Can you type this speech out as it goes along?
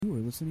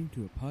listening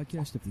to a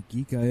podcast of the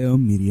Geek.io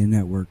Media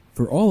Network.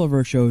 For all of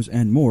our shows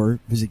and more,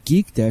 visit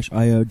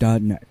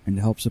geek-io.net. And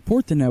to help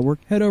support the network,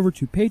 head over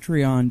to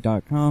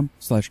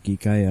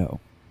patreon.com/geek.io.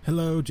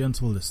 Hello,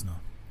 gentle listener.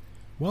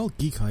 While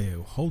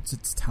Geek.io holds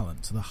its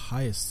talent to the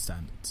highest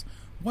standards,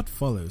 what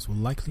follows will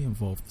likely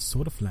involve the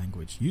sort of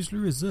language usually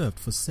reserved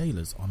for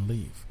sailors on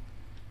leave.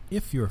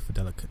 If you're of a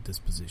delicate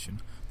disposition,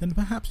 then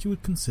perhaps you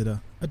would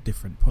consider a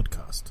different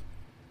podcast.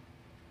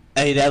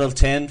 8 out of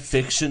 10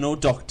 fictional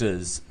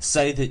doctors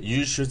say that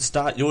you should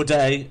start your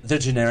day the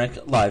generic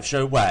live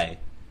show way.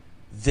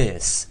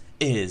 This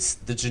is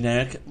the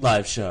generic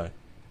live show.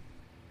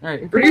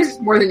 Alright, he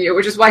produces more than you,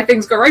 which is why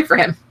things go right for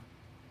him.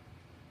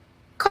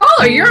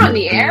 Caller, you're on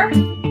the air.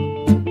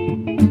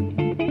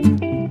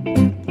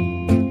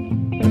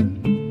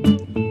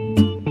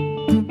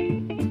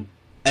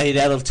 Eight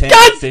out of 10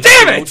 God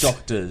fictional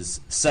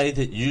doctors say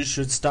that you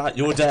should start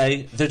your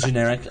day the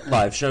generic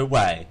live show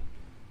way.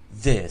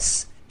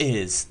 This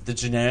is the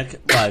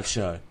generic live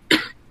show.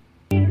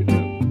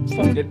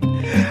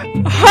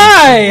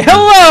 Hi,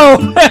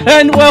 hello,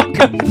 and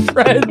welcome,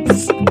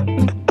 friends,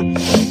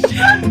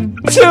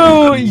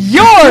 to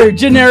your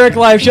generic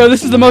live show.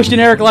 This is the most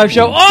generic live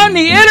show on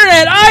the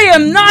internet. I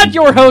am not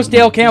your host,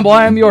 Dale Campbell.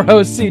 I am your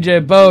host,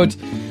 CJ Boat,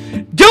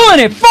 doing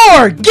it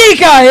for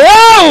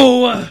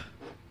Geek.io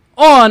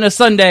on a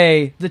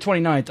Sunday, the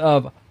 29th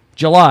of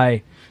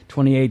July,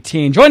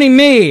 2018. Joining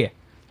me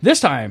this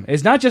time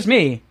is not just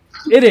me,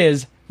 it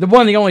is the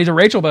one, the only, the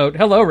Rachel Boat.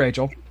 Hello,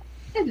 Rachel.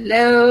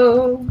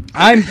 Hello.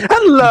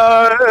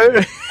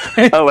 Hello.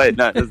 Oh wait,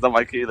 no, there's not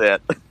my cue there.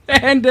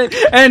 And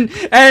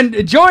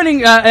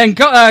joining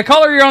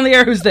caller, you're on the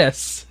air. Who's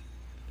this?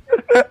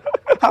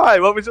 Hi.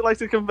 What would you like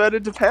to convert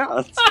into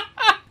pounds?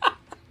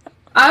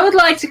 I would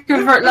like to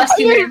convert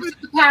lusty names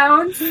to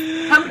pounds.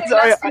 How many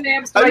lusty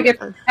names do I get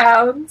for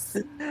pounds?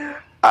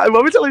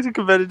 What would you like to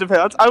convert into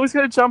pounds? I was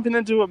going to jump in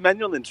and do a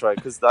manual intro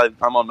because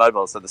I'm on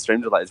mobile, so the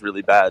stream delay is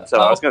really bad. So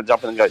I was going to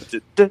jump in and go.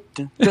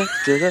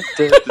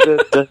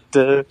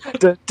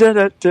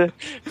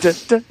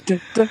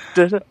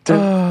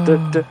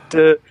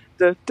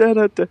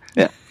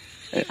 Yeah.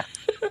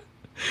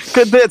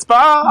 Good bits.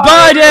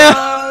 Bye,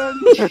 Dan.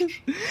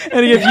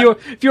 And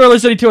if you are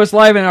listening to us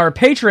live in our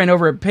Patreon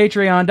over at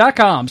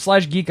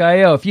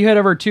patreon.com/geek.io, if you head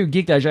over to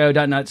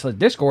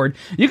geek.io.net/discord,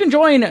 you can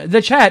join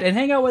the chat and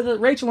hang out with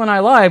Rachel and I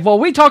live while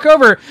we talk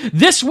over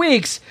this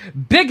week's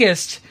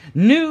biggest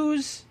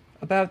news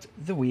about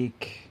the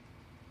week.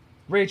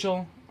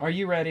 Rachel, are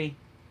you ready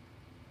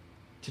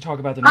to talk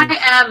about the news?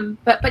 I am,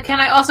 but can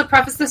I also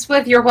preface this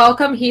with, you're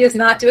welcome, he is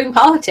not doing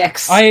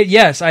politics.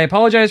 Yes, I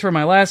apologize for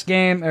my last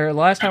time I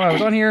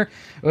was on here.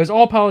 It was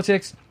all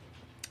politics.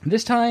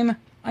 This time,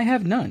 I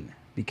have none,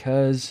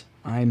 because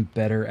I'm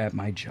better at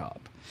my job.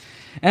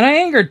 And I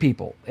angered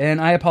people, and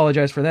I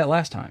apologize for that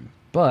last time.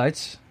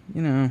 But,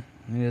 you know,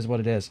 it is what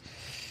it is.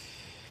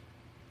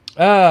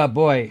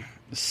 Boy.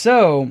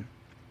 So,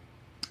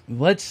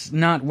 let's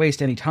not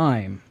waste any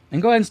time,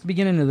 and go ahead and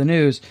begin into the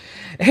news.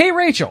 Hey,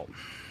 Rachel!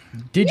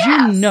 Did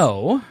you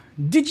know?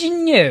 I'm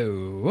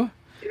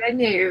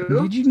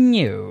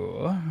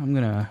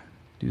gonna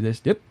do this.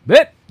 Dip.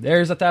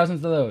 There's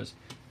thousands of those.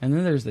 And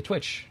then there's the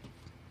Twitch.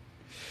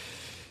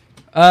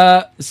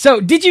 So,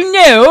 did you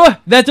know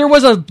that there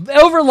was a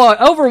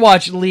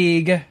Overwatch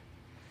League,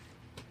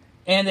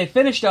 and they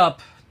finished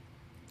up,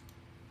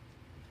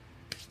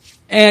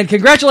 and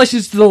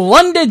congratulations to the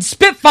London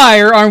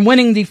Spitfire on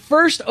winning the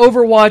first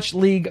Overwatch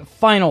League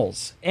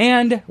finals,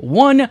 and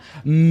 $1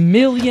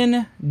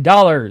 million.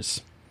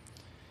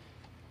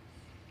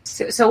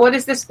 So what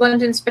is this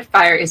London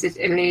Spitfire? Is it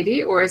a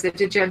lady or is it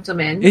a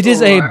gentleman? It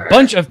is a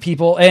bunch of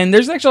people, and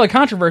there's actually a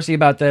controversy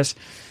about this,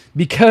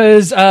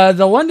 because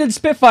the London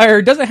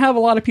Spitfire doesn't have a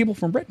lot of people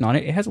from Britain on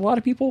it. It has a lot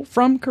of people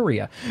from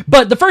Korea.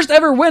 But the first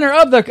ever winner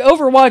of the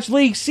Overwatch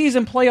League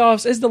season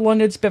playoffs is the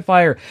London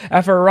Spitfire.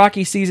 After a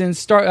rocky season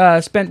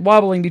spent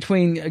wobbling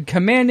between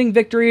commanding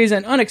victories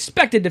and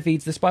unexpected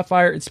defeats, the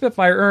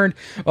Spitfire earned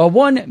a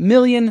 $1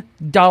 million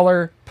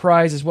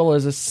prize, as well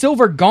as a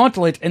silver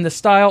gauntlet in the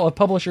style of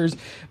publishers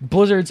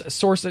Blizzard's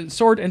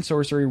Sword and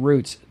Sorcery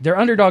roots. Their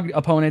underdog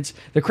opponents,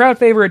 the crowd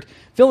favorite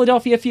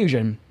Philadelphia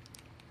Fusion,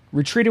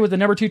 retreated with the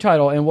number 2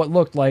 title and what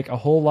looked like a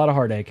whole lot of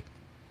heartache.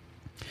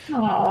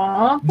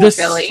 Aww,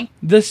 Philly.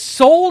 The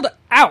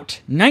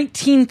sold-out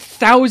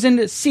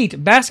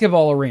 19,000-seat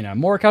basketball arena,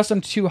 more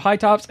accustomed to high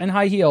tops and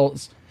high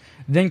heels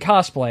than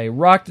cosplay,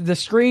 rocked the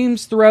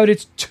screams throughout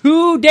its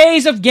 2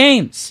 days of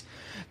games.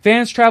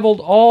 Fans traveled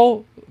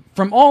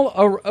from all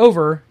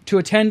over to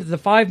attend the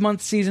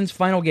 5-month season's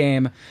final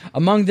game.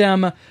 Among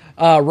them,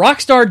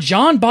 rock star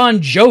John Bon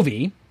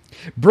Jovi,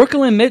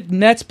 Brooklyn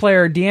Nets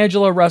player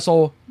D'Angelo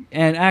Russell,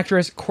 and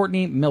actress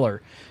Courtney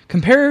Miller.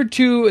 Compared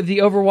to the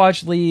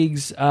Overwatch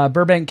League's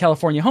Burbank,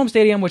 California home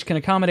stadium, which can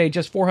accommodate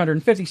just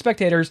 450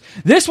 spectators,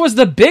 this was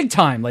the big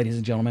time, ladies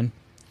and gentlemen.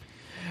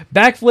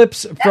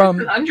 Backflips from...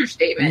 That's an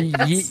understatement.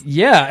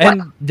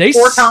 And they...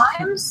 4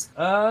 times?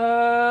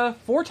 4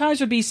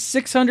 times would be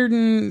 600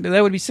 and...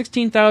 That would be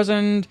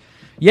 16,000...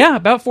 Yeah,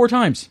 about 4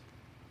 times.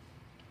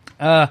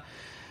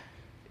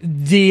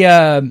 they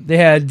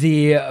had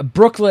the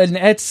Brooklyn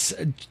Nets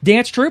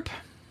dance troupe,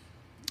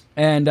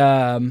 and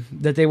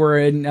that they were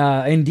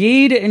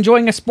indeed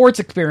enjoying a sports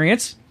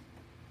experience.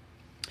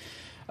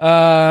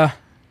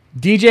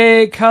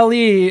 DJ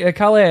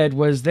Khaled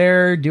was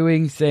there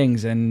doing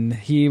things, and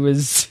he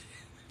was...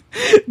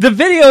 The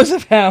videos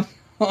of him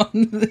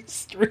on the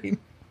stream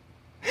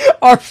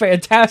are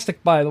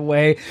fantastic, by the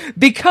way,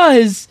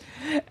 because,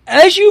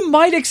 as you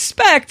might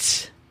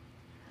expect,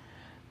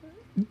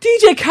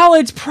 DJ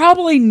Khaled's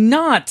probably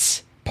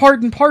not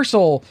part and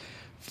parcel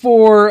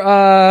for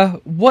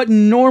what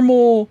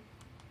normal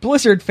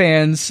Blizzard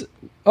fans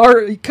are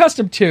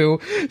accustomed to.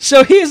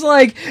 So he's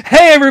like,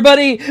 hey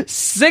everybody,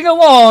 sing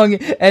along,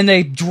 and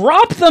they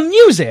drop the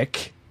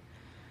music,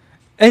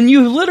 and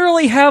you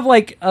literally have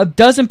like a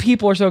dozen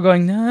people or so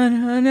going na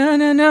na na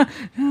na na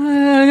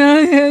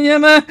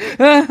na.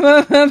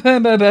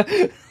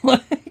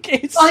 Like,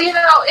 it's...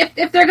 Well,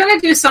 if they're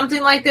gonna do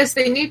something like this,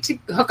 they need to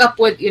hook up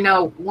with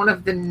one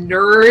of the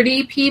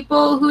nerdy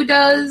people who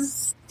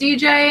does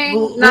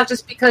DJing, not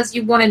just because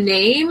you want a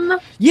name.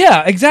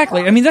 Yeah,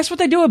 exactly. I mean, that's what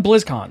they do at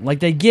BlizzCon. Like,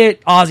 they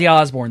get Ozzy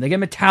Osbourne, they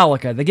get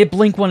Metallica, they get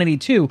Blink-182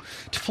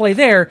 to play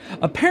there.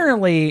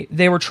 Apparently,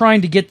 they were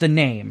trying to get the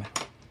name.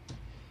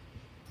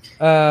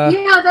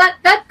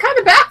 That kind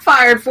of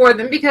backfired for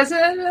them because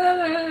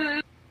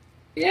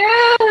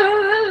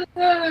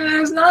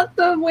it's not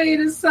the way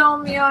to sell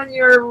me on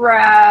your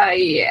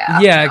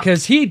Yeah,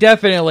 because he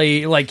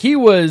definitely, like, he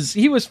was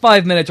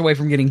 5 minutes away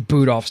from getting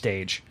booed off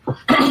stage.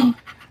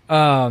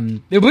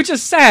 Which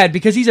is sad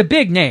because he's a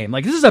big name.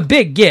 Like, this is a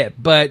big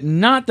get, but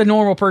not the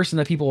normal person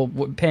that people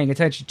paying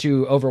attention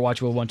to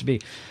Overwatch will want to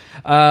be.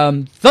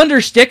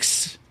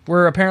 Thundersticks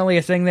were apparently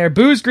a thing there.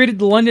 Boos greeted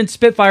the London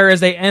Spitfire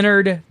as they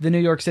entered the New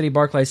York City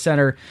Barclays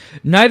Center.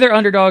 Neither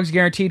underdogs,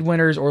 guaranteed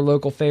winners, or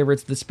local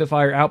favorites. The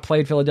Spitfire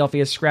outplayed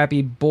Philadelphia's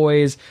scrappy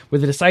boys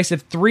with a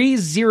decisive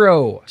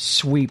 3-0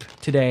 sweep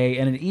today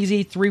and an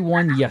easy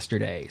 3-1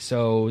 yesterday.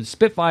 So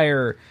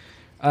Spitfire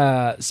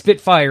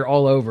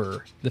all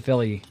over the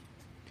Philly.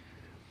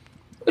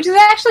 Which is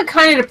actually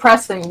kind of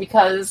depressing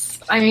because,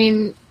 I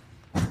mean,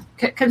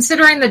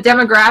 considering the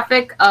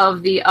demographic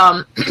of the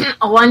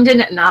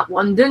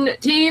London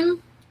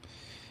team.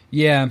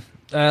 Yeah.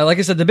 Like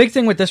I said, the big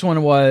thing with this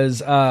one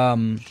was, I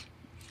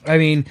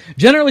mean,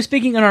 generally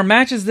speaking, in our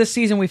matches this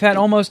season, we've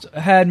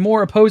had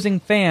more opposing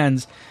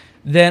fans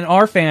than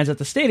our fans at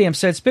the stadium,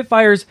 said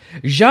Spitfire's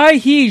Jai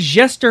Hee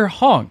Jester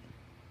Hong.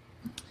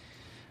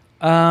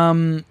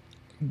 I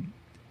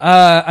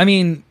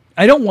mean,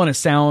 I don't want to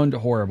sound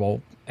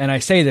horrible, and I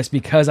say this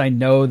because I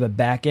know the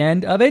back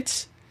end of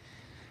it.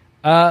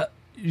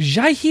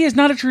 Jai Hee is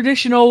not a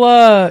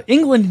traditional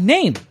England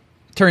name,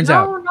 turns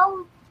out.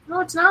 No,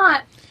 it's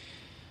not.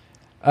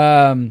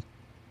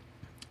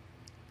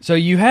 So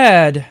you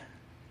had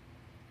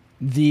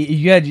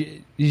Jai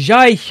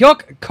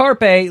Hyuk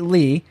Carpe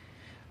Lee,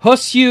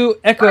 Hosyu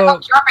Echo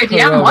Carpe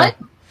Diem, what?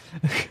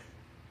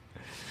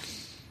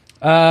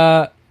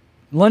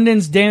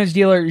 London's damage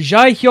dealer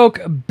Jai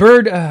Hyuk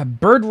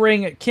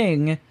Birdring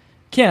King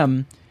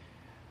Kim,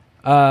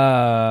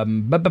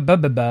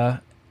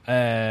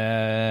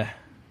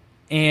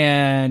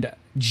 and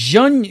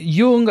Jun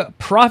Young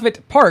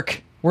Prophet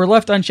Park were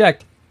left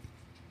unchecked.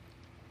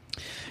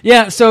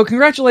 Yeah, so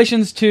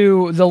congratulations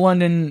to the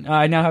London.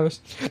 I now have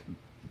a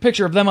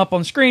picture of them up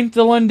on the screen.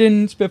 The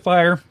London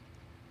Spitfire,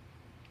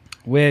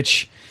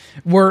 which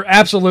were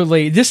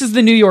absolutely. This is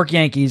the New York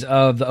Yankees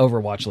of the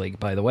Overwatch League,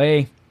 by the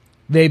way.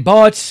 They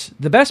bought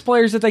the best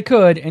players that they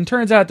could, and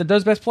turns out that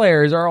those best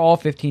players are all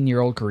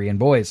 15-year-old Korean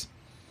boys.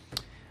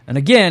 And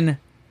again,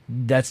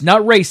 that's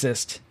not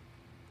racist.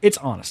 It's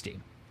honesty.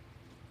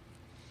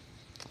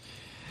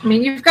 I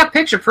mean, you've got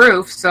picture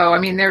proof, so, I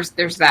mean, there's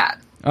that.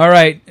 All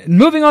right,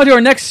 moving on to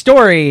our next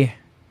story.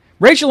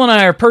 Rachel and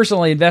I are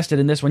personally invested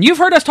in this one. You've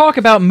heard us talk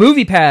about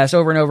MoviePass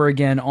over and over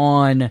again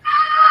on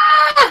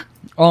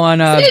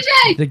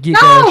CJ, the Geek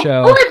no,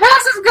 show.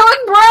 MoviePass is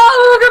going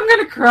broke. I'm going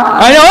to cry.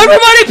 I know,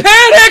 everybody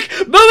panic!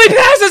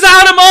 MoviePass is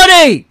out of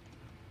money!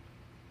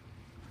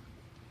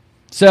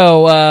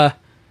 So,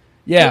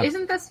 yeah.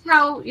 Isn't this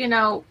how,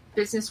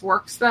 business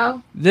works,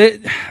 though?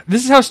 This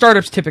is how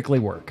startups typically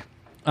work.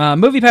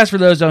 MoviePass, for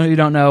those who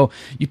don't know,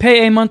 you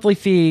pay a monthly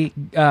fee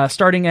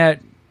starting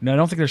at... No, I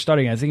don't think they're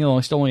starting at. I think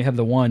they'll only have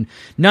the one.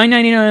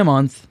 $9.99 a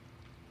month.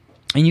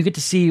 And you get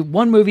to see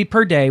one movie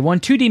per day, one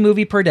 2D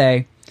movie per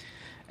day.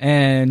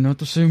 And not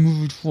the same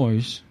movie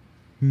twice.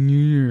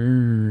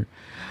 They've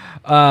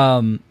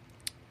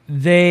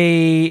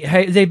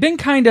been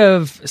kind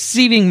of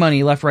sieving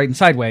money left, right, and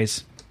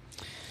sideways.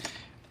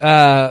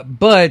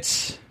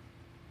 But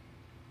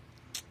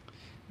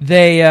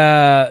they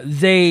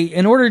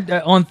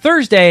on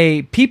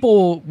Thursday,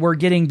 people were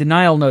getting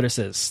denial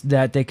notices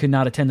that they could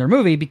not attend their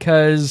movie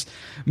because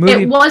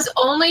it was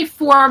only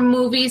for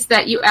movies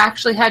that you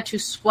actually had to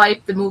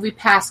swipe the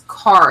MoviePass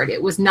card.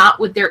 It was not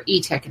with their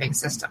e-ticketing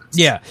systems.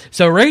 Yeah.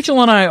 So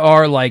Rachel and I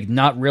are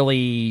not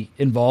really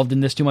involved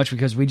in this too much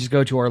because we just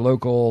go to our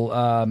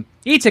local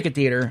e-ticket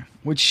theater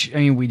which, I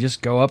mean, we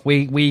just go up.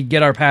 We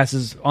get our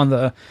passes on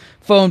the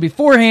phone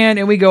beforehand,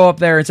 and we go up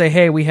there and say,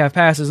 hey, we have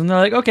passes. And they're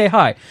like, okay,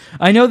 hi.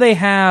 I know they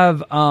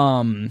have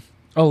a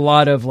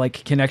lot of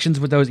like connections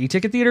with those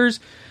e-ticket theaters.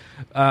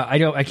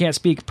 I can't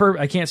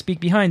speak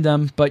behind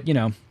them, but you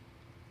know,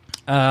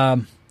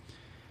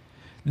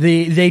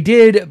 they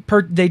did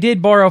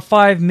borrow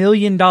 $5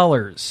 million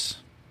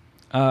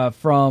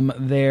from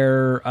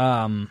their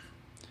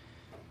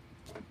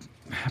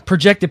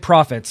projected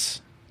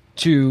profits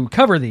to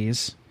cover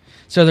these.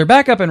 So they're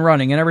back up and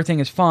running, and everything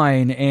is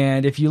fine.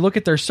 And if you look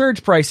at their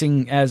surge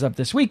pricing as of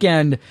this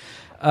weekend,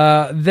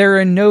 they're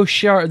in no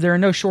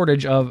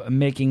shortage of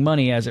making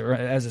money as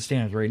it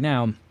stands right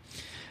now.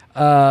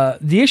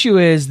 The issue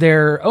is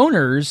their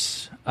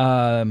owners.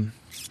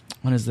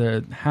 What is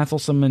the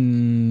Hathelsum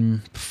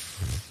and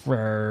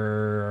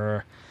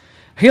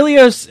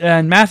Helios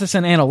and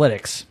Matheson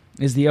Analytics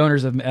is the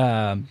owners of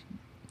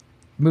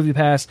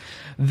MoviePass.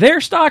 Their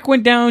stock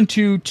went down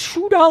to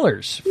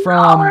 $2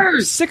 from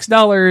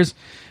 $6.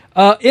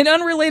 In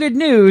unrelated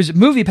news,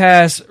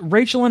 MoviePass,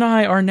 Rachel and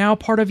I are now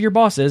part of your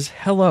bosses.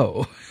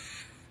 Hello.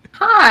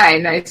 Hi,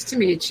 nice to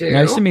meet you.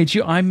 Nice to meet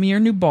you. I'm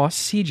your new boss,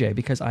 CJ,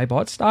 because I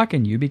bought stock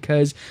in you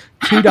because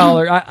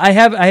 $2. I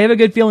have a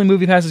good feeling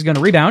MoviePass is going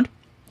to rebound.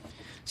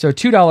 So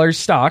 $2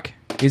 stock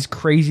is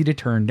crazy to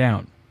turn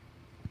down.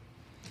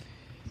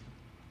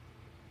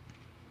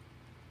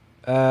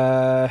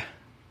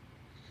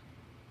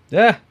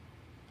 Yeah.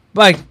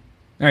 Bye.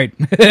 All right.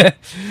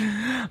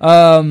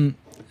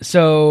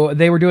 So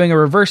they were doing a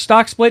reverse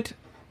stock split,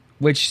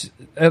 which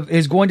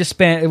is going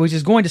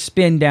to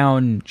spin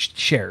down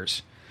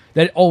shares.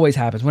 That always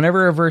happens.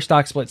 Whenever a reverse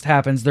stock split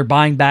happens, they're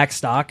buying back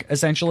stock,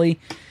 essentially.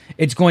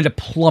 It's going to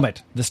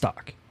plummet the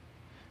stock.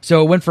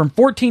 So it went from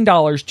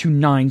 $14 to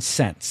 9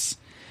 cents.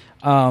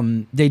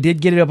 They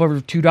did get it up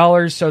over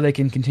 $2 so they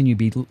can continue to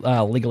be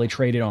legally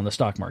traded on the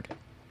stock market.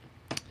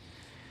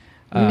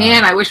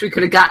 Man, I wish we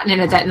could have gotten in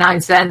at that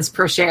 9 cents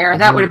per share.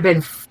 That would have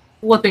been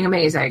flipping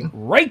amazing.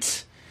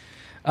 Right.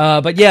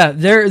 But yeah,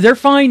 they're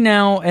fine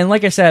now. And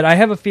like I said, I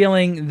have a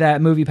feeling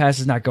that MoviePass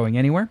is not going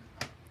anywhere.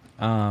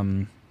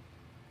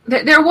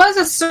 There was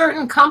a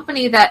certain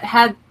company that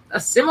had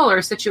a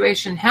similar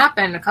situation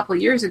happen a couple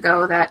of years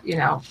ago that, you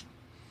know,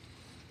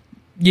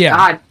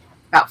 God,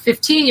 about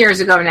 15 years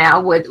ago now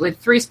with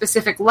 3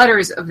 specific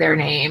letters of their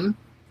name.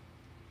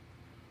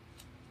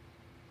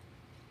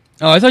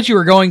 Oh, I thought you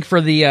were going for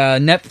the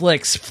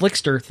Netflix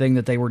Flickster thing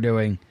that they were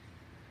doing.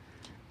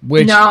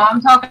 No,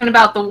 I'm talking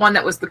about the one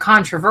that was the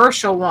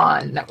controversial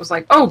one. That was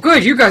like, oh,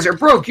 good, you guys are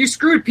broke. You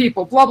screwed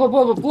people, blah, blah,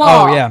 blah, blah,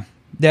 blah. Oh, yeah.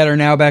 That are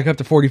now back up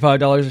to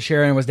 $45 a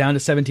share and was down to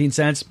 17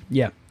 cents.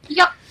 Yeah.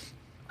 Yep.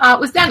 It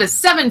was down to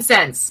 7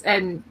 cents,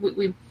 and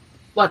we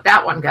let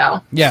that one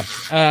go. Yeah.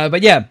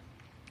 But yeah,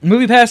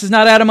 MoviePass is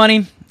not out of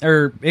money.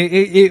 Or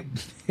it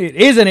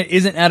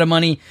isn't out of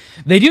money.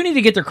 They do need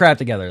to get their crap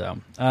together, though.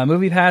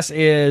 MoviePass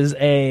is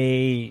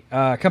a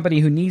company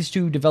who needs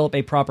to develop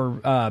a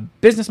proper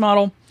business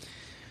model.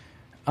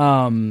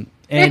 And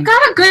they've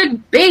got a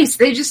good base.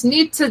 They just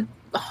need to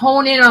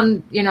hone in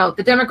on, you know,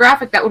 the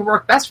demographic that would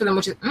work best for them,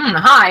 which is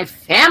hi,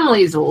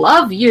 families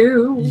love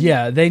you.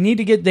 Yeah, they need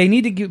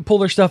to pull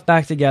their stuff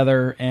back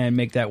together and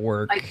make that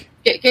work. Like,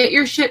 get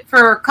your shit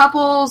for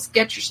couples,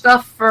 get your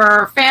stuff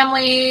for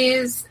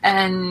families,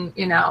 and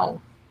you know,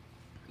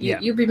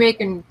 you'll be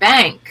making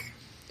bank.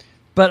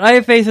 But I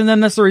have faith in them.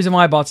 That's the reason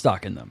why I bought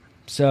stock in them.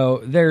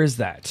 So there's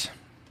that.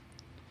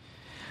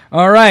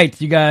 All right,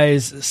 you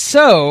guys.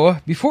 So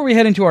before we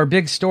head into our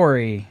big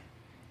story,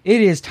 it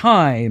is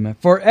time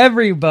for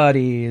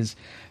everybody's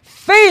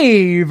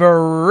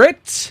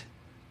favorite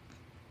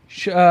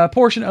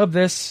portion of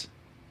this,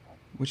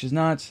 which is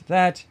not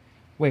that.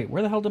 Wait,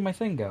 where the hell did my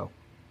thing go?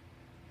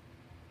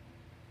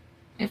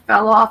 It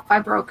fell off. I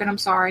broke it. I'm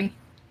sorry.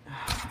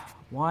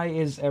 Why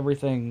is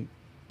everything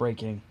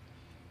breaking?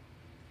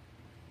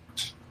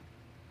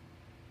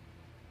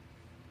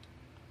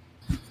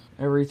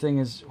 Everything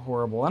is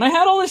horrible. And I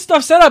had all this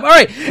stuff set up. All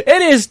right,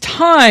 it is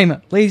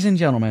time, ladies and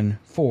gentlemen,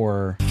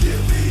 for...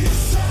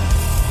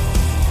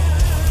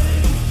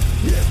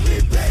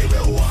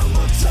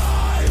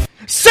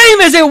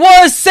 Same as it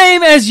was,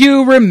 same as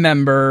you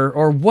remember,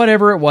 or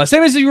whatever it was.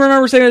 Same as you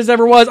remember, same as it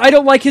ever was. I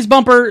don't like his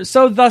bumper,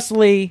 so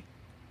thusly,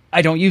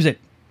 I don't use it,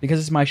 because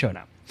it's my show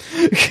now.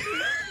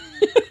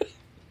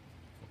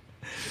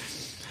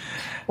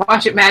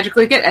 Watch it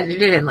magically get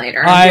edited in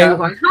later. And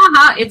going,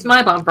 haha, it's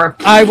my bumper.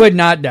 I would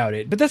not doubt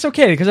it, but that's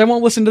okay, because I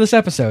won't listen to this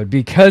episode,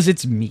 because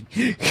it's me.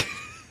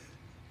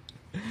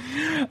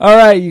 All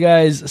right, you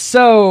guys,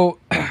 so...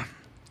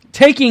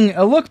 taking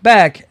a look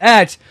back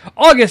at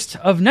August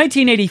of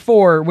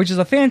 1984, which is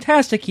a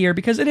fantastic year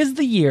because it is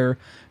the year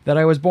that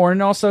I was born,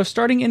 and also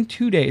starting in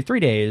 3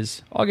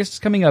 days. August is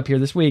coming up here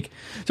this week.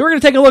 So we're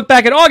going to take a look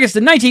back at August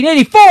of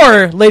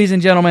 1984, ladies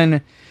and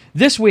gentlemen,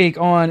 this week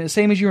on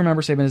Same As You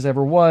Remember, Same As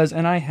Ever Was,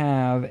 and I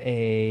have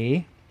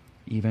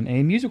even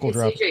a musical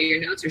drop. CJ,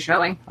 your notes are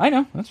showing. I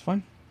know, that's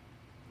fine.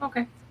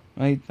 Okay.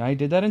 I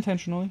did that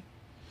intentionally.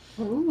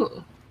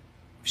 Ooh.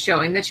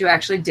 showing that you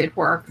actually did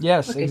work.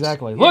 Yes,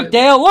 exactly. Look,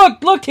 Dale,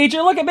 look,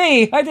 teacher, look at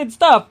me. I did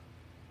stuff.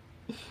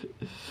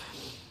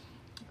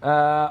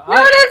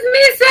 Notice me,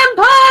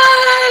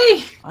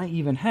 senpai! I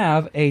even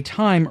have a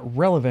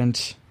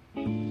time-relevant...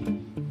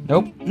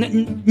 Nope.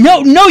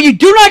 No, you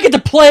do not get to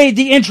play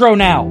the intro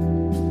now!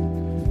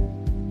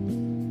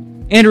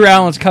 Andrew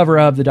Allen's cover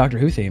of the Doctor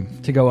Who theme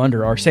to go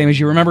under our Same As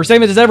You Remember,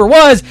 Same As It Ever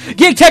Was,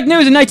 Geek Tech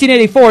News in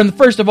 1984. On the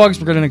 1st of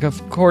August, we're going to,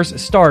 of course,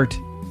 start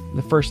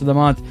the 1st of the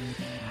month.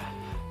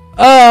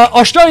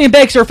 Australian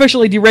banks are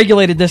officially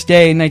deregulated this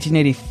day in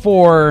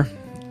 1984,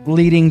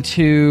 leading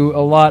to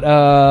a lot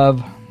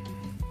of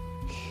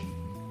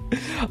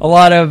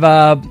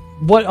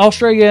what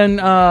Australian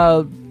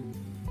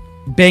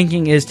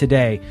banking is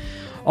today.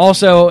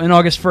 Also, on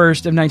August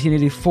 1st of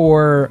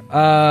 1984,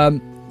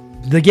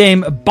 the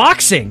game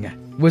Boxing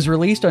was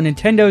released on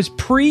Nintendo's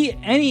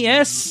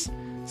pre-NES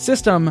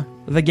system,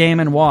 the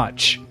Game &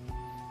 Watch.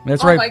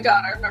 That's right. Oh my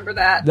god, I remember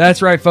that.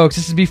 That's right, folks.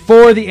 This is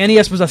before the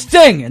NES was a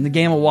thing, and the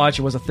Game &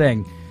 Watch was a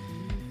thing.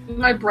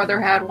 My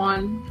brother had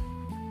one.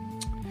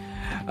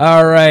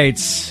 All right.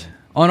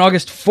 On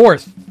August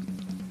 4th,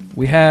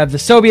 we have the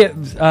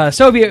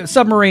Soviet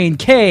submarine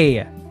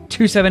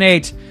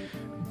K-278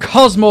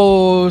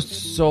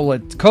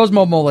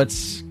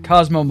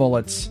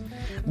 Cosmomolets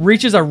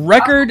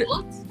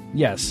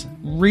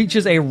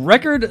reaches a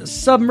record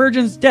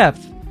submergence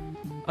depth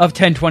of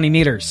 1020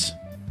 meters.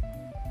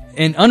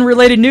 In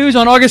unrelated news,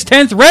 on August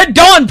 10th, Red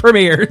Dawn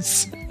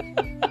premieres.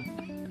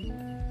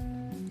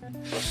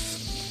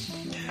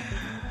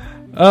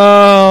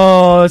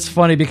 Oh, it's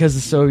funny because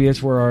the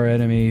Soviets were our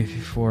enemy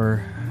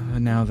before.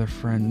 Now they're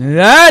friends.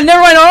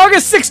 Never mind. On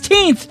August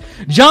 16th,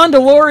 John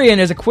DeLorean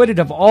is acquitted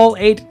of all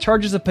 8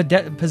 charges of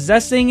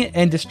possessing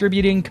and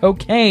distributing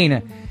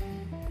cocaine.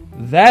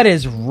 That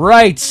is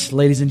right,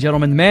 ladies and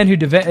gentlemen. The man who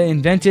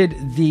invented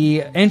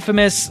the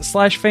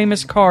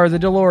infamous/famous car, the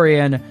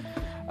DeLorean,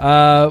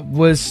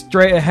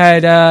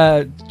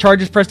 had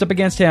charges pressed up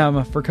against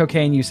him for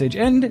cocaine usage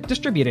and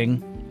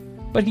distributing,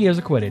 but he is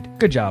acquitted.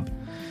 Good job.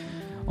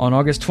 On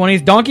August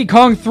 20th, Donkey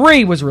Kong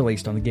 3 was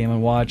released on the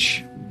Game &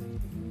 Watch.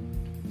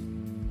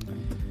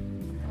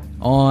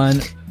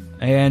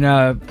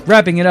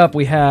 Wrapping it up,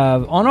 we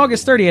have on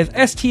August 30th,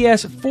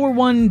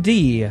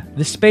 STS-41D,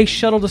 the Space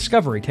Shuttle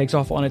Discovery, takes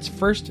off on its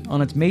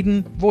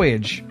maiden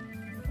voyage.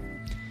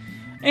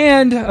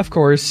 And, of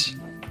course,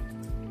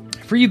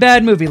 for you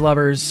bad movie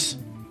lovers,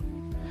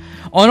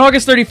 on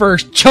August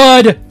 31st,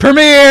 Chud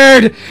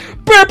premiered!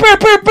 Burp, burp,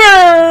 burp,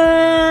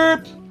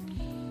 burp!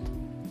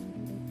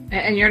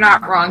 And you're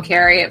not wrong,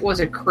 Carrie. It was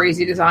a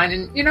crazy design.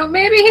 And,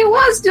 maybe he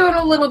was doing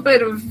a little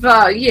bit of,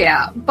 but he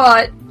got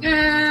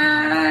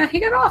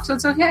off, so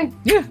it's okay.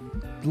 Yeah.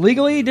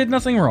 Legally, he did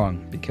nothing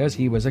wrong because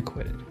he was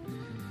acquitted.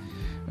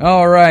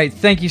 All right.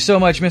 Thank you so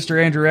much, Mr.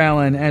 Andrew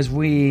Allen, as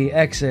we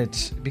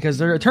exit.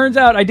 Because it turns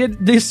out I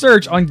did this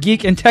search on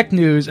Geek and Tech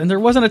News, and there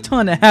wasn't a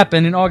ton that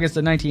happened in August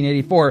of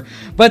 1984.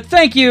 But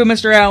thank you,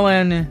 Mr.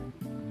 Allen.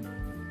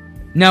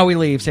 Now we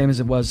leave. Same as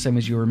it was, same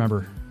as you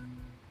remember.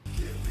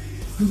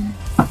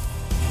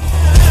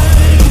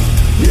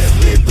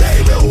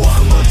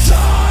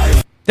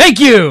 Thank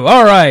you.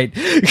 All right.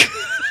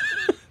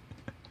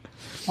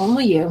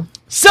 Only you.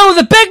 So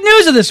the big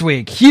news of this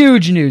week,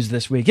 huge news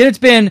this week, and it's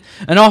been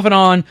an off and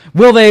on,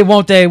 will they,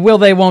 won't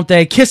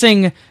they,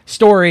 kissing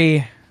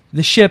story.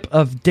 The ship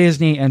of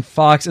Disney and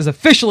Fox is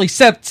officially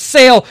set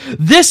sail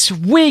this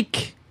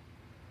week.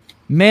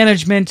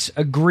 Management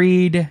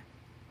agreed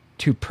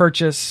to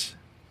purchase.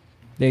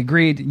 They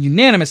agreed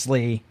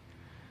unanimously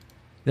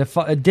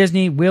that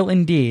Disney will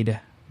indeed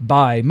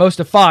buy most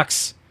of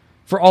Fox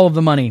for all of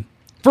the money.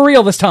 For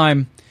real this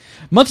time.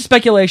 Months of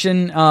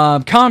speculation,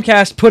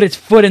 Comcast put its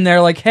foot in there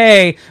like,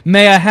 hey,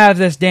 may I have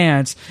this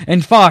dance?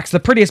 And Fox,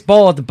 the prettiest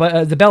ball at the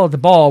bell at the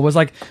ball, was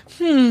like,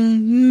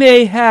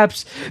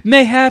 mayhaps,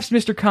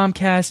 Mr.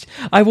 Comcast,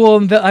 I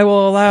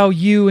will allow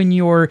you and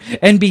your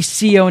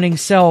NBC-owning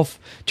self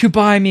to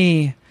buy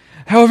me.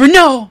 However,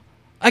 no,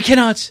 I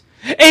cannot.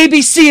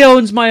 ABC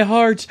owns my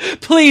heart.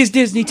 Please,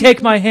 Disney,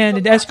 take my hand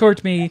and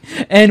escort me,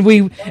 and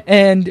we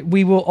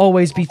will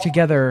always be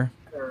together,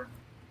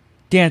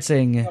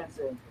 dancing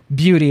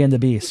Beauty and the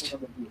Beast.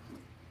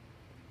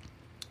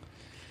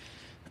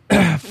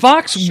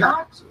 Fox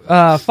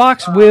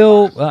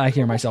will. I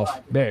hear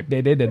myself.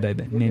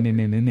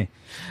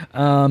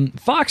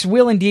 Fox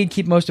will indeed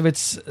keep most of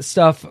its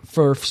stuff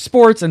for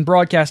sports and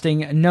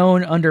broadcasting,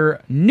 known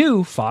under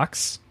New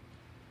Fox.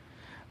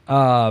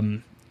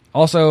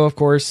 Also, of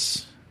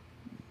course,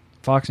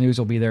 Fox News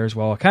will be there as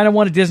well. I kind of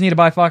wanted Disney to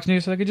buy Fox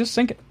News so they could just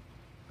sync it.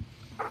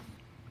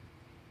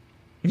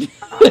 It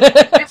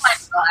might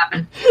still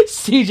happen.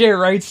 CJ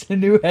writes a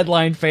new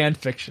headline fan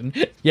fiction.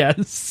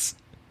 Yes.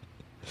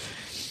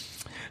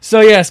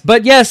 So yes,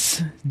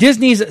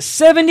 Disney's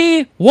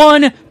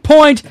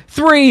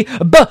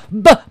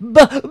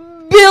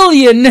 $71.3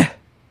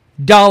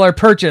 billion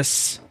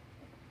purchase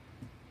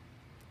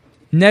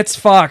nets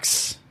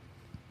Fox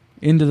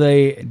into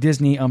the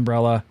Disney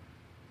umbrella.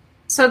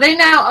 So they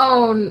now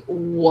own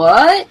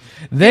what?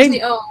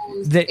 Disney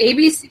owns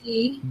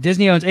ABC.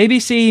 Disney owns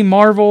ABC,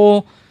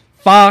 Marvel,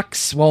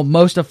 Fox. Well,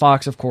 most of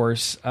Fox, of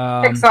course.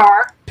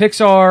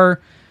 Pixar.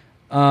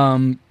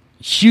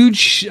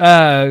 Huge,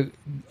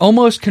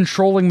 almost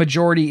controlling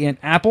majority in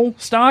Apple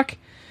stock.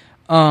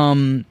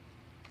 They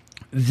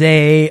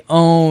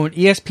own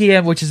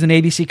ESPN, which is an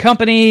ABC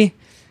company.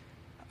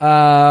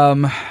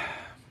 I'm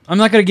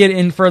not going to get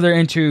in further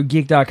into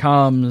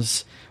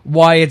Geek.com's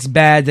why it's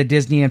bad that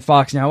Disney and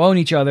Fox now own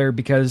each other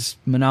because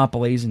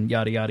monopolies and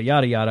yada, yada,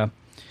 yada, yada.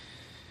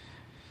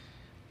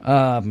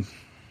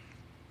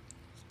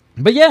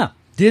 But yeah,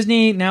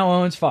 Disney now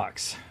owns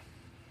Fox.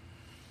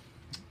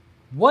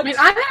 What? I mean,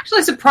 I'm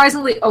actually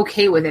surprisingly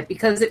okay with it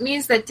because it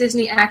means that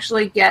Disney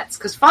actually gets...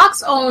 Because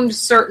Fox owned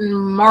certain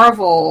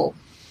Marvel...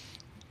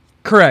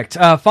 Correct.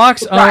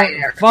 Fox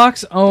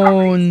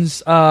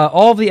owns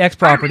all of the X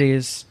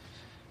properties.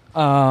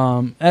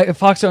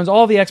 Fox owns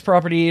all the X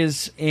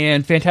properties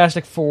and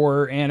Fantastic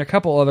Four and a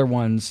couple other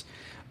ones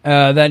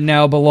that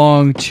now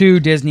belong to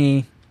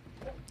Disney.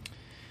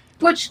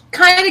 Which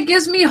kind of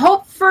gives me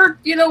hope for,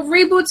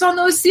 reboots on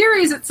those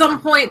series at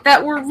some point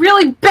that were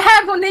really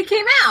bad when they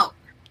came out.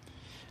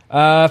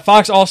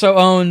 Fox also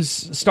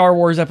owns Star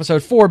Wars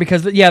Episode 4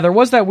 because, there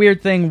was that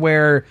weird thing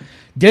where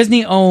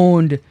Disney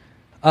owned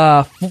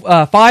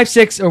 5,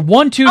 6, or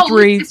 1, 2,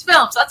 3.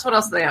 Lucasfilms, that's what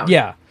else they own.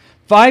 Yeah.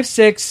 5,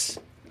 6,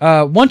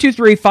 1, 2,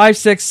 3, 5,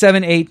 6,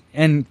 7, 8,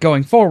 and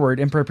going forward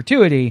in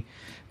perpetuity.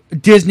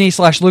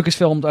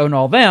 Disney/Lucasfilm own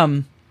all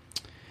them.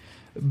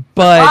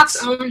 But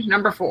Fox owned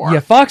number 4. Yeah,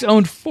 Fox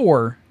owned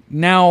 4.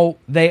 Now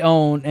they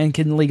own and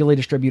can legally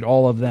distribute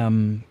all of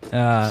them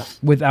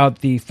without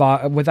the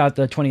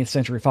 20th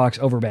Century Fox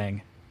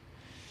overbang.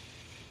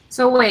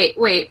 So wait,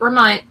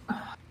 remind.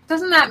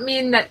 Doesn't that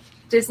mean that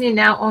Disney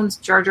now owns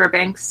Jar Jar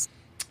Binks?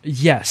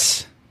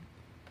 Yes.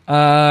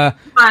 My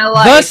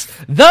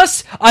life.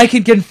 Thus, I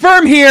can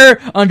confirm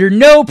here, under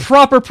no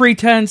proper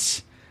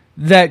pretense,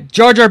 that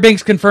Jar Jar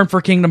Binks confirmed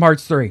for Kingdom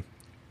Hearts 3.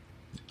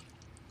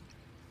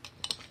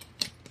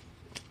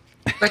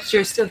 But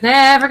you're still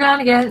never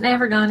gonna get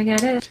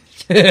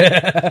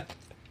it.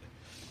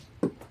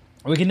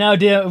 We can now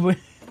do...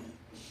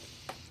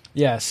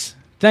 Yes.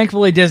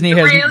 Thankfully, Disney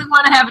has... really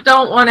want to have it,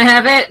 don't want to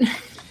have it.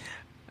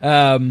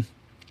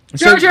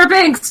 Jar Jar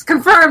Binks,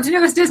 confirmed,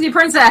 newest Disney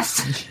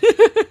princess.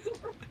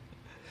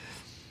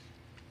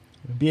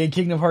 Being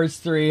Kingdom Hearts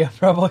 3,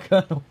 probably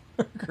gonna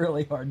work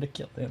really hard to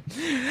kill him.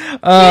 He's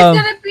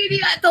gonna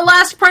be the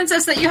last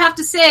princess that you have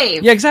to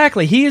save. Yeah,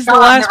 exactly. He is the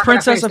last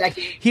princess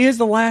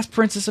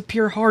of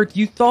pure heart.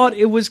 You thought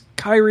it was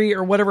Kyrie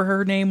or whatever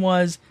her name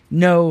was.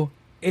 No,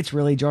 it's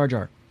really Jar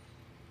Jar.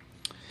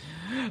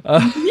 You don't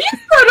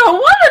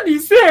want to be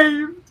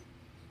saved.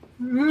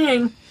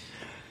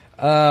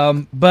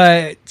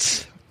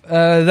 But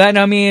that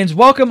now means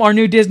welcome our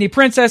new Disney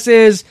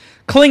princesses: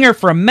 Klinger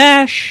from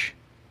MASH,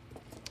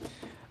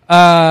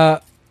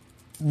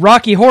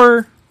 Rocky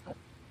Horror,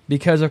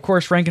 because of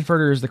course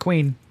Frankenfurter is the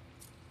queen.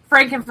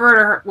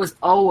 Frankenfurter was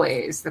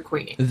always the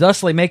queen,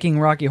 thusly making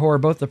Rocky Horror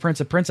both the prince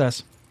and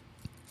princess.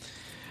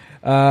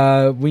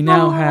 We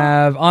now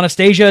have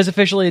Anastasia is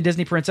officially a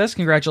Disney princess.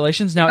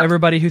 Congratulations! Now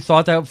everybody who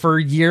thought that for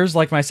years,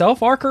 like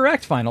myself, are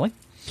correct finally.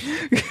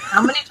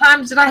 How many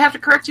times did I have to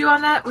correct you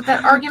on that with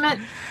that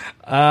argument?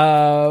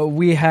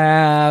 We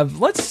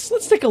have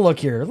let's take a look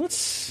here.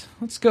 Let's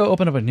go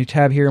open up a new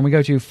tab here and we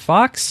go to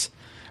Fox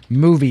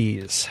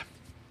Movies.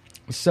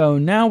 So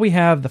now we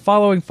have the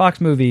following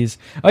Fox movies.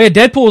 Oh yeah,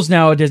 Deadpool's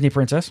now a Disney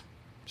princess.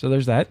 So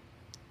there's that.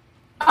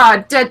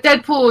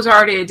 Deadpool was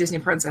already a Disney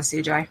princess,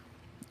 CJ.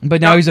 But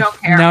now he's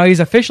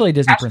officially a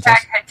Disney princess.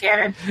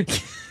 Headcanon.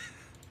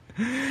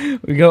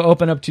 We go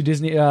open up to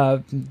Disney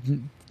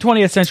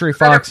 20th Century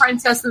Fox.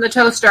 Princess in the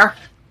Toaster.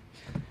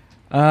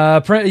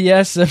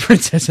 Yes, a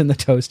Princess in the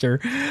Toaster.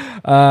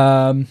 Can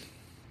I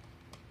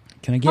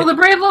get? Well, the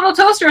Brave Little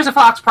Toaster is a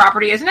Fox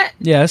property, isn't it?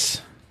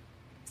 Yes.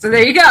 So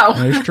there you go.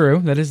 That is true.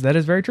 That is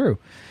very true.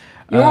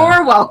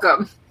 You're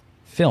welcome.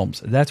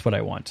 Films. That's what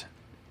I want.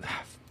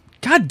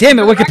 God damn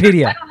it,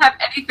 Wikipedia! I don't have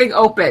anything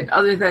open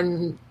other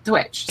than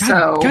Twitch.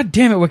 God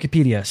damn it,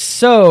 Wikipedia!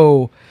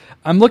 So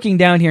I'm looking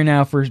down here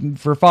now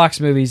for Fox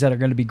movies that are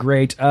going to be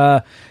great.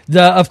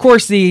 Of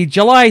course, the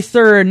July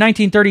 3rd,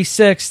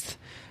 1936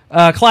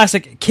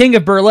 classic King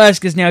of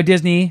Burlesque is now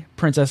Disney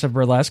Princess of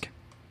Burlesque.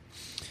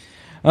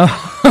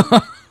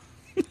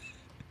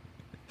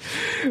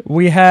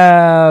 We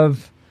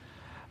have.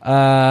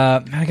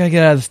 I gotta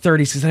get out of the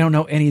 30s because I don't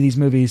know any of these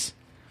movies.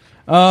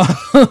 Oh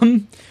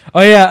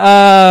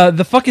yeah,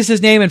 the fuck is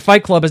his name in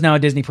Fight Club is now a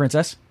Disney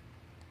princess.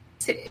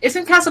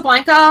 Isn't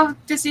Casablanca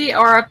Disney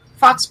or a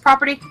Fox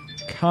property?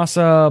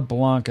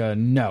 Casablanca,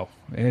 no.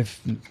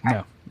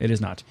 No, it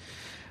is not.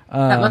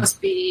 That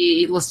must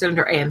be listed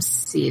under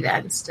AMC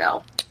then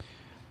still.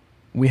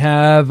 We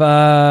have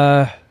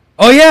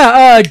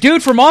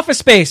dude from Office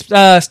Space,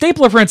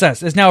 Stapler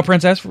Princess is now a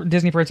princess,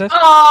 Disney princess.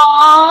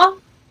 Aww.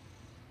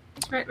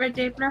 Red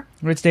Stapler.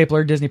 Red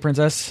Stapler, Disney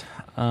princess.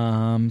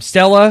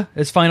 Stella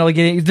is finally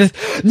getting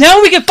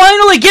now we can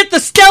finally get the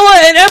Stella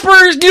and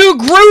Emperor's New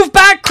Groove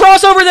back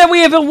crossover that we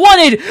have been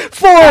wanted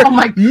for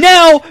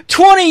now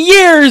 20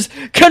 years.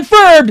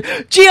 Confirmed,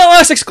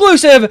 GLS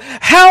exclusive.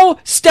 How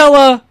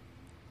Stella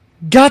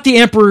got the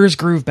Emperor's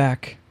Groove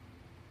back.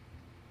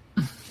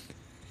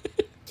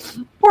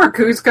 Poor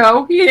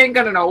Cusco. He ain't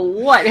gonna know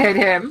what hit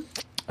him.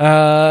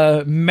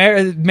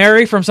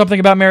 Mary from Something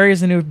About Mary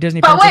is the new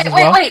Disney princess as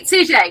well. Wait,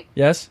 CJ.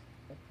 Yes?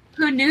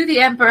 Who knew the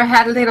Emperor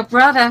had a little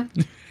brother?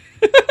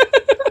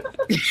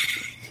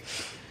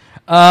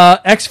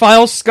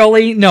 X-Files,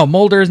 Scully. No,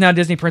 Mulder is now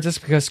Disney princess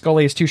because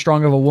Scully is too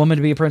strong of a woman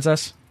to be a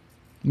princess.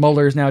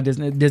 Mulder is now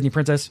Disney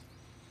princess.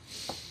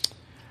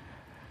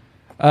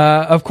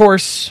 Of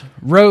course,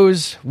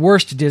 Rose,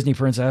 worst Disney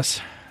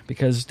princess.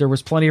 Because there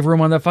was plenty of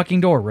room on that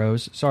fucking door,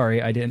 Rose. Sorry,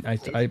 I didn't.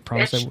 I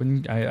promised I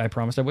wouldn't. I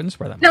promised I wouldn't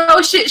swear that much.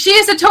 No, she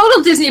is a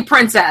total Disney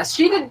princess.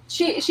 She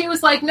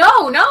was like,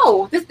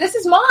 no, this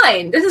is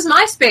mine. This is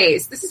my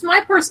space. This is my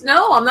person.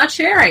 No, I'm not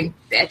sharing,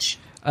 bitch.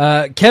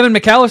 Kevin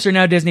McAllister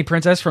now Disney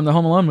princess from the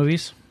Home Alone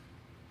movies.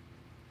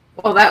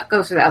 Well, that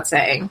goes without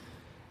saying.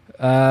 You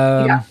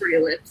got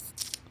pretty lips.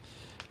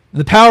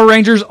 The Power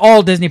Rangers,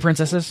 all Disney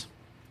princesses,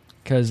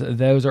 because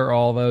those are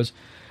all those.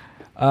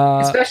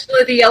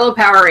 Especially the Yellow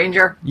Power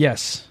Ranger.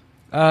 Yes.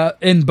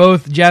 In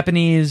both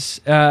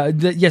Japanese,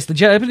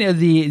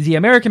 the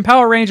American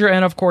Power Ranger,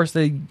 and of course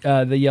the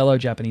yellow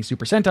Japanese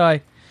Super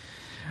Sentai.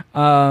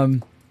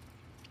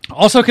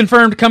 Also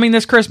confirmed coming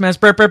this Christmas.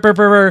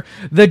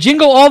 The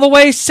Jingle All the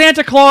Way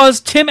Santa Claus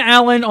Tim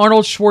Allen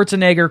Arnold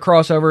Schwarzenegger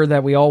crossover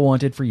that we all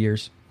wanted for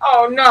years.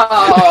 Oh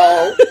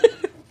no!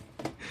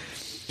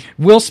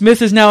 Will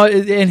Smith is now,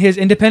 in his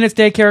Independence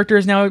Day character,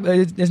 is now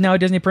a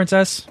Disney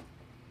princess.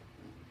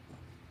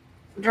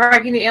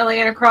 Dragging the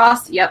alien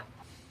across. Yep.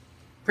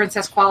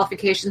 Princess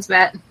qualifications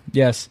met.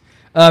 Yes.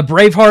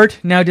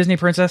 Braveheart, now Disney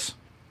princess.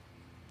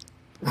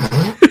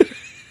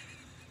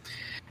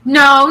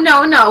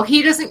 No.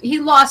 He doesn't. He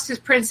lost his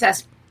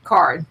princess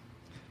card.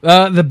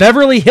 The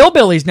Beverly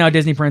Hillbillies, now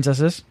Disney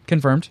princesses.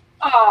 Confirmed.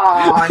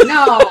 Oh,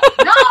 no.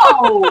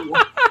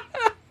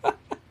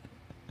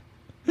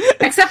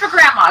 Except for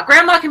Grandma.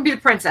 Grandma can be the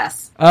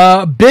princess.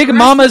 Big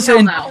Mama's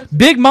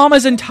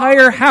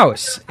entire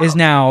house is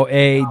now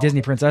a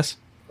Disney princess.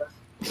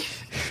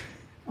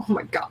 Oh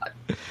my god.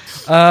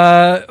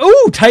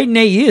 Titan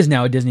AE is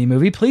now a Disney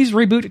movie. Please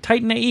reboot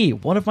Titan AE,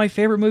 one of my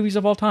favorite movies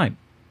of all time.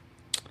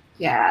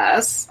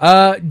 Yes.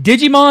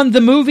 Digimon the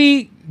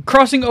movie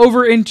crossing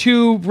over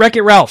into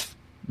Wreck-It Ralph.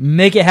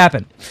 Make it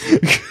happen.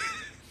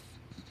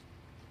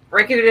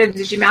 Wreck-It in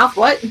Digimouth,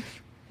 what?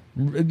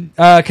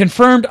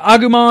 Confirmed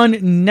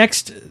Agumon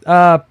next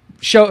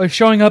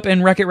showing up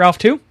in Wreck-It Ralph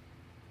 2.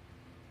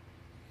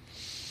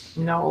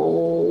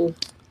 No.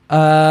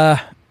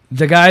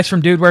 The guys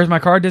from Dude, Where's My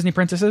Car? Disney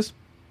princesses.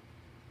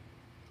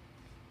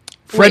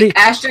 Wait,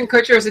 Ashton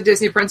Kutcher is a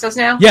Disney princess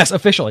now? Yes,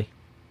 officially.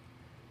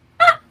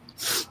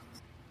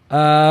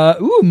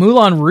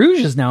 Moulin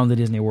Rouge is now in the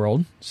Disney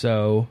world.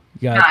 So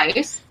you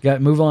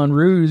got Moulin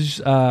Rouge.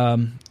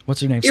 What's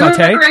her name? Ewan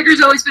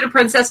McGregor's always been a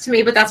princess to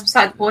me, but that's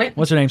beside the point.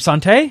 What's her name?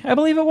 Santé, I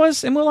believe it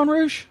was in Moulin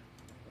Rouge.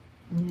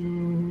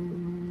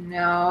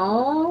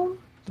 No.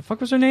 The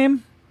fuck was her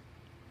name?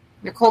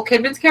 Nicole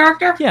Kidman's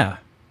character? Yeah.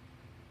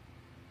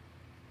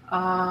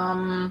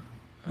 No.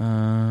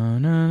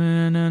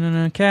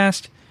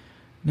 Cast.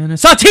 No.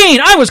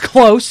 Satine! I was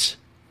close!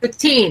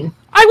 Satine.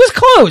 I was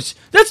close!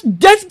 That's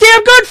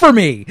damn good for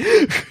me!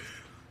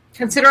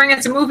 Considering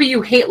it's a movie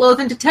you hate,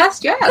 loathe, and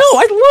detest, yes. No,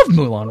 I love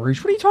Moulin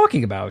Rouge. What are you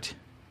talking about?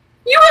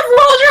 You have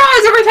rolled your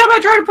eyes every time I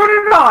try to put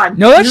it on!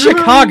 No, that's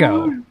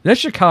Chicago. That's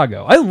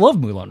Chicago. I love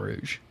Moulin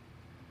Rouge.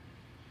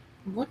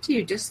 What do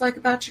you dislike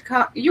about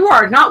Chicago? You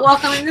are not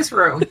welcome in this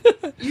room.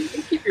 You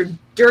can keep your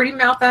dirty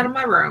mouth out of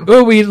my room.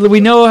 Well, we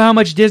know how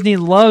much Disney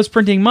loves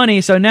printing money,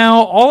 so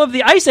now all of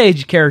the Ice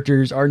Age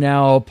characters are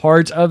now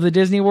part of the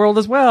Disney world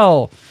as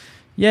well.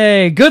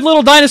 Yay. Good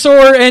Little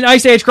Dinosaur and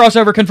Ice Age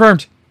crossover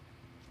confirmed.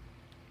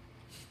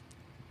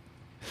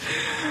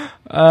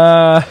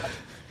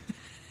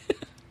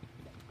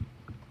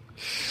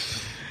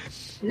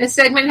 This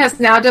segment has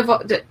now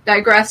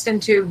digressed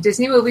into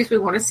Disney movies we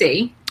want to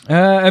see.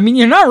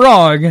 You're not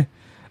wrong.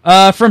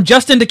 From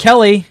Justin to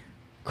Kelly,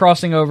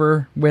 crossing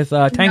over with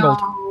Tangled.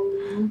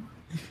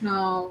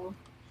 No.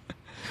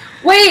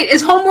 Wait,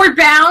 is Homeward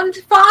Bound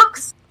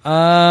Fox?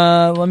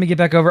 Let me get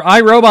back over.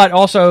 iRobot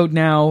also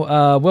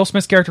now. Will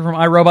Smith's character from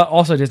iRobot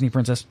also Disney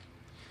princess.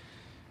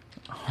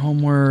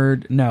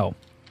 Homeward, no,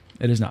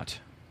 it is not.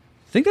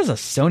 I think that's a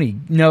Sony.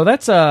 No,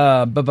 that's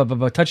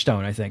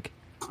Touchstone. I think.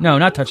 No,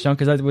 not Touchstone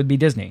because that would be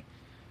Disney.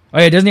 Oh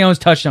yeah, Disney owns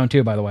Touchstone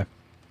too, by the way.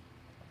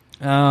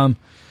 All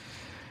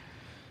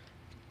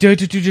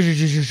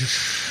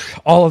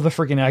of the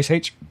freaking Ice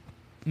Age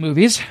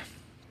movies.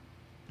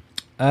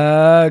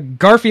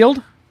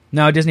 Garfield,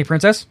 now a Disney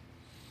princess.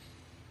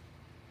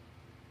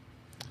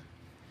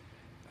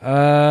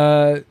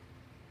 Let's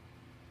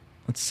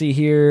see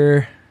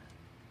here.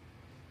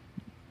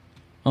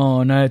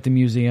 Oh, not at the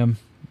museum.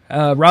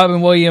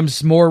 Robin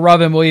Williams, more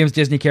Robin Williams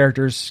Disney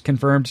characters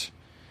confirmed.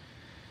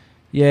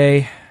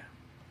 Yay.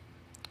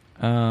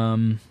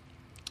 Dude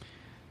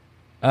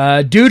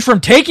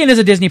from Taken is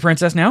a Disney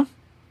princess now.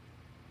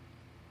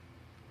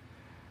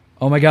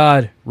 Oh my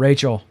God,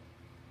 Rachel.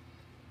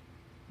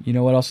 You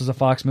know what else is a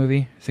Fox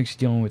movie? I think she's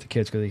dealing with the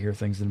kids because they hear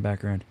things in the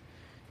background.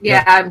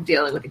 Yeah, I'm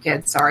dealing with the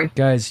kids. Sorry,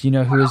 guys. You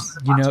know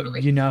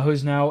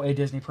who's now a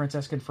Disney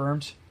princess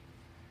confirmed?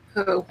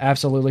 Who?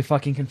 Absolutely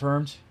fucking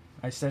confirmed.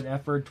 I said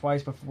F word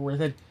twice before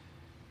that.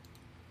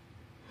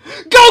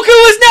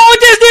 Goku is now a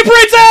Disney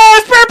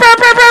princess. Burr, burr,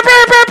 burr, burr,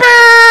 burr, burr, burr.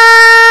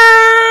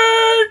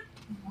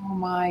 Oh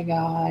my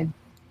God.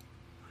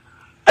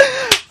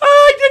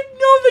 I didn't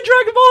know the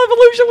Dragon Ball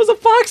Evolution was a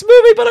Fox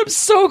movie, but I'm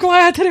so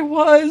glad that it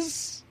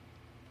was.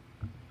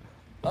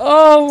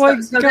 Oh my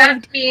God. So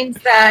that means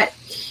that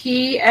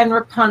he and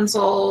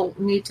Rapunzel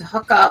need to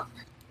hook up.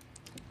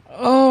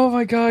 Oh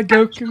my God,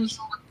 Goku's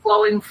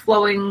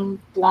flowing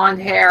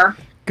blonde hair.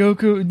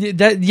 Goku,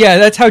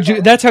 that's how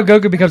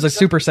Goku becomes a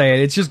Super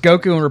Saiyan. It's just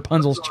Goku and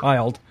Rapunzel's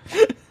child.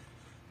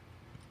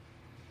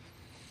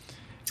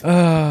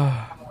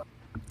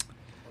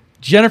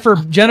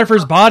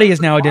 Jennifer's Body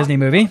is now a Disney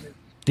movie.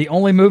 The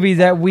only movie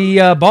that we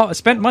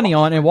spent money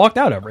on and walked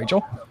out of,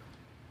 Rachel.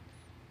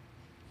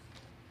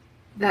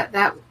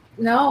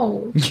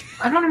 No,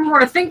 I don't even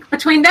want to think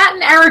between that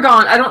and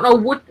Aragon. I don't know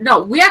what.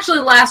 No, we actually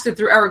lasted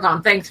through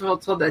Aragon thanks to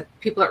the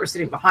people that were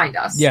sitting behind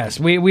us. Yes,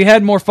 we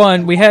had more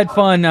fun. We had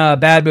fun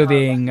bad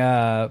movieing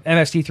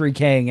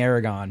MST3King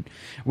Aragon.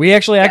 We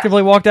actually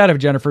actively walked out of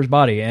Jennifer's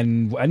Body,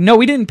 and no,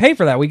 we didn't pay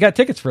for that. We got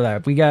tickets for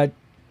that.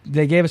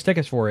 They gave us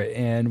tickets for it,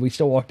 and we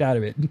still walked out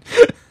of it,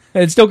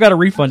 and still got a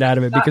refund out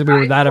of it because we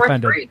were that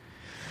offended.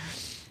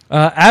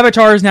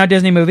 Avatar is now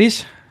Disney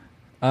movies.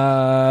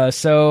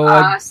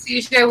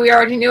 CJ, we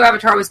already knew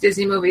Avatar was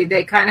Disney movie.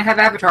 They kind of have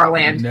Avatar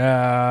Land.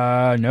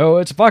 No,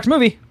 it's a Fox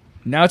movie.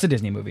 Now it's a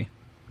Disney movie.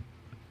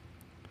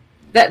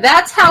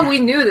 That's how we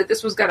knew that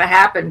this was going to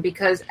happen,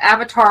 because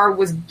Avatar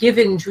was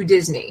given to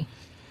Disney.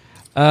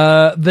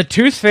 The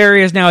Tooth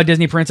Fairy is now a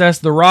Disney princess.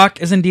 The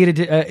Rock is indeed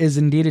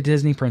a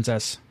Disney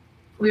princess.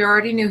 We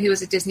already knew he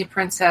was a Disney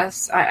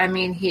princess. I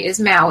mean, he is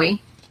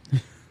Maui.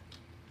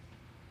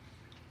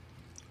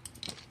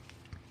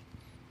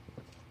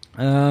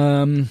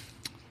 Maybe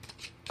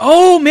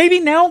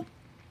now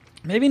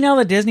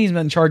that Disney's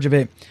been in charge of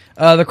it,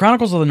 the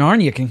Chronicles of the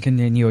Narnia can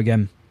continue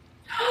again.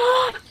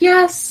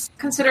 Yes,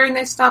 considering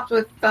they stopped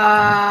with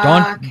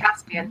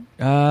Caspian.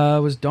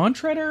 Was Dawn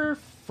Treader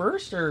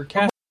first or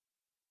Caspian?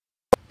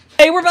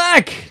 Hey, we're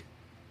back!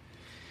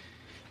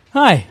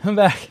 Hi, I'm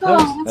back.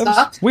 That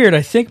was weird.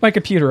 I think my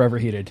computer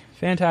overheated.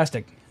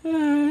 Fantastic.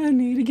 I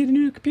need to get a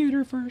new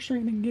computer for a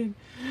streaming gig.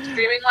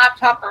 Streaming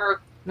laptop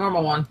or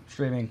normal one?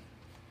 Streaming.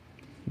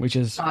 Which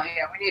is... Oh,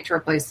 yeah, we need to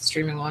replace the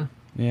streaming one.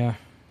 Yeah.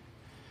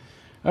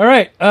 All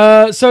right.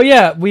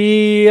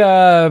 We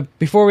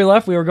before we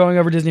left, we were going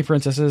over Disney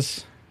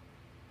princesses.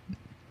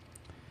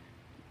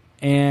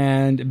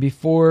 And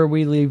before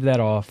we leave that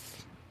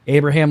off,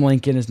 Abraham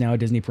Lincoln is now a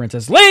Disney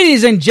princess.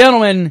 Ladies and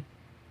gentlemen,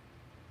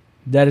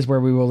 that is where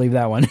we will leave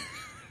that one.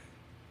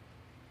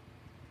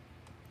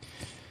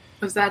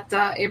 Was that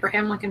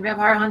Abraham Lincoln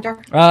Vampire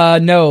Hunter?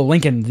 No,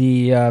 Lincoln,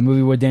 the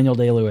movie with Daniel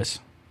Day-Lewis.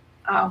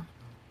 Oh.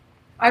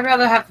 I'd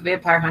rather have the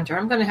Vampire Hunter.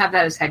 I'm going to have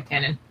that as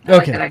headcanon. I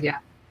like that idea.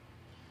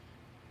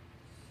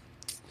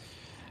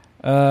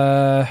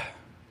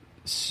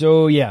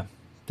 So, yeah.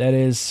 That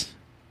is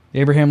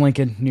Abraham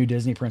Lincoln, new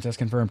Disney princess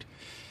confirmed.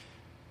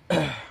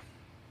 All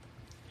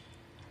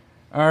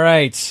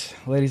right,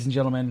 ladies and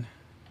gentlemen.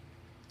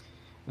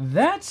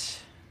 That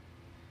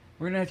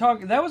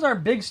was our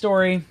big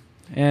story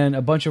and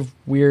a bunch of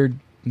weird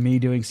me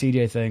doing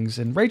CJ things.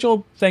 And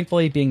Rachel,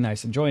 thankfully, being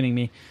nice and joining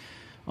me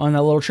on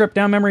that little trip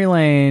down memory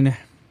lane.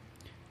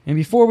 And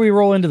before we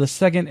roll into the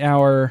second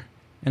hour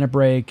and a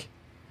break...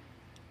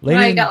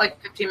 I got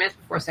like 15 minutes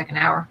before second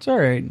hour. It's all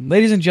right.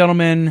 Ladies and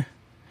gentlemen,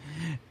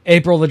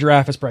 April the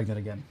giraffe is pregnant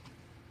again.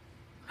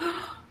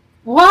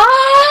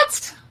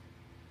 What?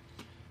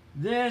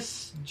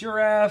 This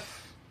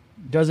giraffe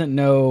doesn't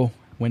know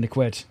when to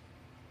quit.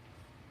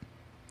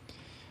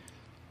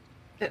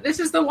 This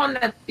is the one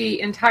that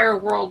the entire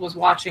world was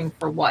watching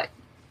for,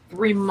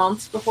 3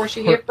 months before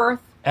she gave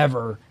birth?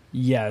 Ever.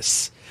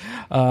 Yes.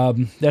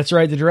 That's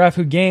right. The giraffe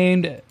who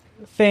gained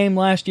fame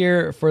last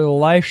year for the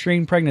live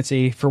stream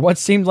pregnancy for what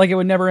seemed like it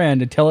would never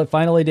end until it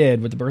finally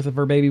did with the birth of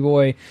her baby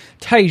boy,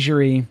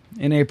 Taijiri,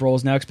 in April,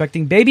 is now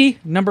expecting baby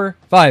number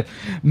 5.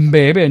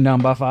 Baby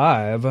number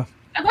 5.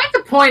 I'd like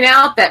to point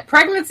out that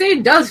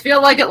pregnancy does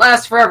feel like it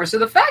lasts forever. So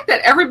the fact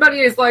that everybody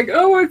is like,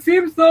 oh, it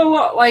seems so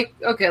long. Like,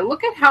 okay,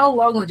 look at how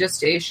long the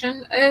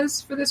gestation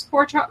is for this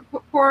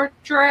poor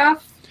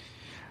giraffe.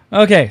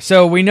 Okay,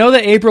 so we know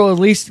that April at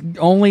least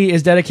only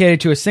is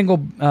dedicated to a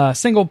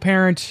single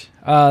parent.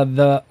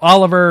 The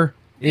Oliver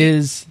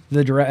is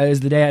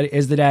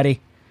the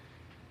daddy.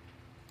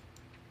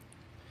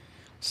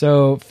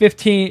 So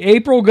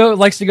April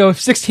likes to go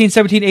 16,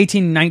 17,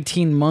 18,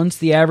 19 months.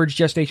 The average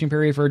gestation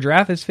period for a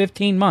giraffe is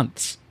 15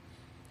 months.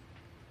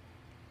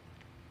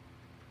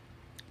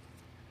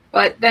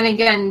 But then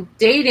again,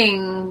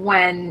 dating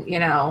when,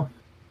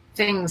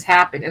 things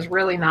happen is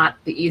really not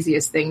the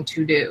easiest thing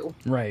to do.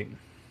 Right.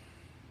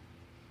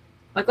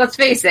 Like, let's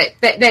face it,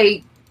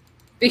 the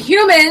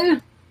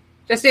human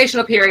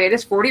gestational period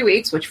is 40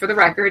 weeks, which for the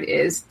record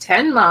is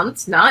 10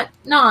 months, not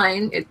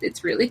 9.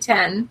 It's really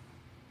 10.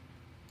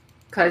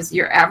 Because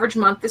your average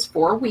month is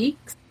 4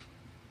 weeks.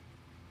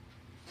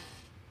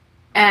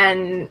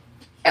 And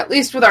at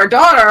least with our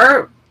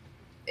daughter,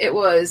 it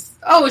was,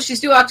 she's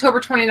due October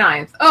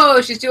 29th.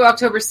 Oh, she's due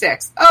October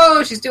 6th.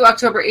 Oh, she's due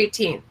October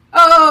 18th.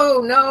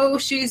 Oh, no,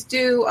 she's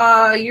due,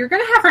 you're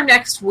going to have her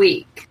next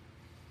week.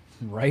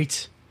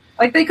 Right.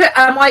 Like,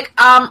 I'm like,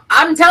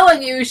 I'm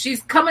telling you,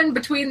 she's coming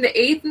between the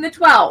 8th and the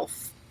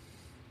 12th.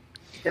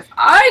 If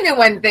I knew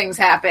when things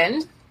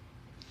happened,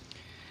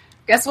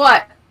 guess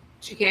what?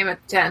 She came at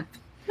the 10th.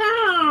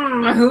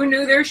 Who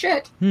knew their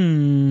shit?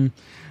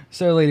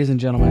 So, ladies and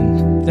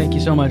gentlemen, thank you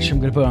so much. I'm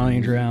going to put on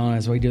Andrew Allen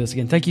as we do this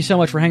again. Thank you so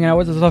much for hanging out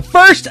with us. The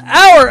first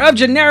hour of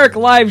Generic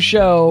Live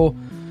Show.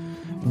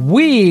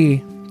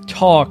 We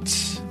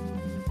talked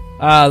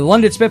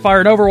London Spitfire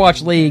and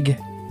Overwatch League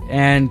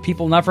and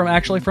people not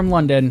from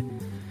London.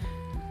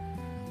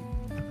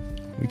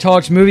 We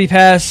talked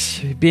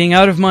MoviePass being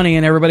out of money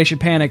and everybody should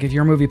panic if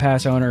you're a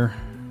MoviePass owner.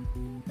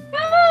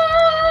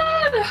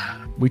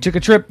 We took a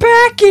trip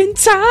back in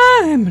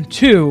time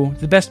to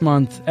the best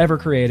month ever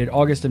created,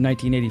 August of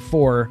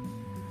 1984,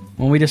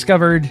 when we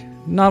discovered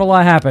not a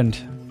lot happened,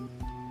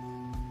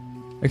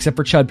 except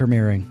for Chud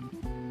premiering.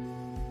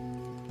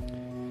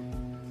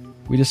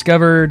 We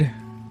discovered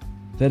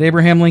that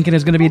Abraham Lincoln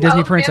is going to be a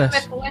Disney princess.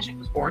 Mythical Legend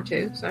was born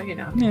too, so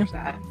there's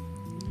that.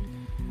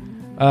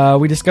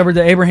 We discovered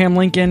that Abraham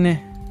Lincoln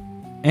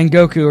and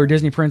Goku are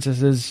Disney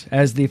princesses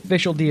as the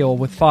official deal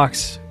with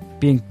Fox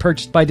being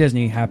purchased by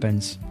Disney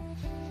happens.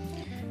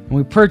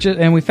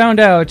 And we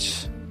found out,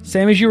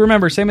 same as you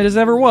remember, same as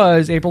ever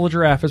was, April the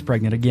giraffe is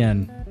pregnant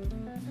again.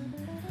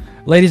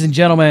 Ladies and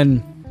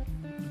gentlemen,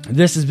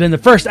 this has been the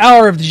first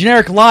hour of the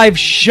Generic Live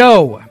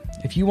Show.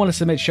 If you want to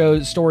submit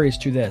stories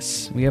to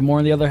this, we have more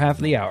in the other half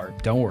of the hour.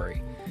 Don't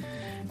worry.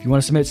 If you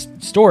want to submit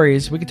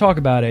stories, we can talk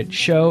about it.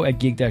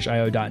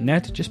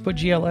 show@geek-io.net. Just put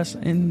GLS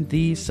in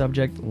the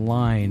subject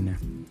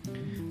line.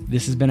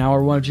 This has been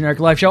hour 1 of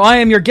Generic Live Show. I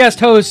am your guest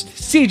host,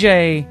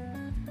 CJ.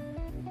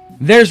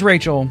 There's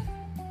Rachel.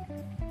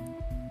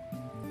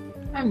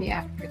 I'm the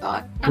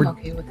afterthought. I'm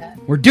okay with that.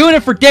 We're doing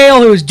it for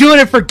Dale, who is doing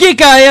it for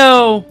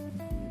Geek.io.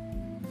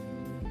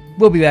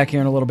 We'll be back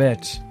here in a little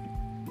bit.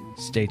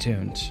 Stay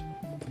tuned.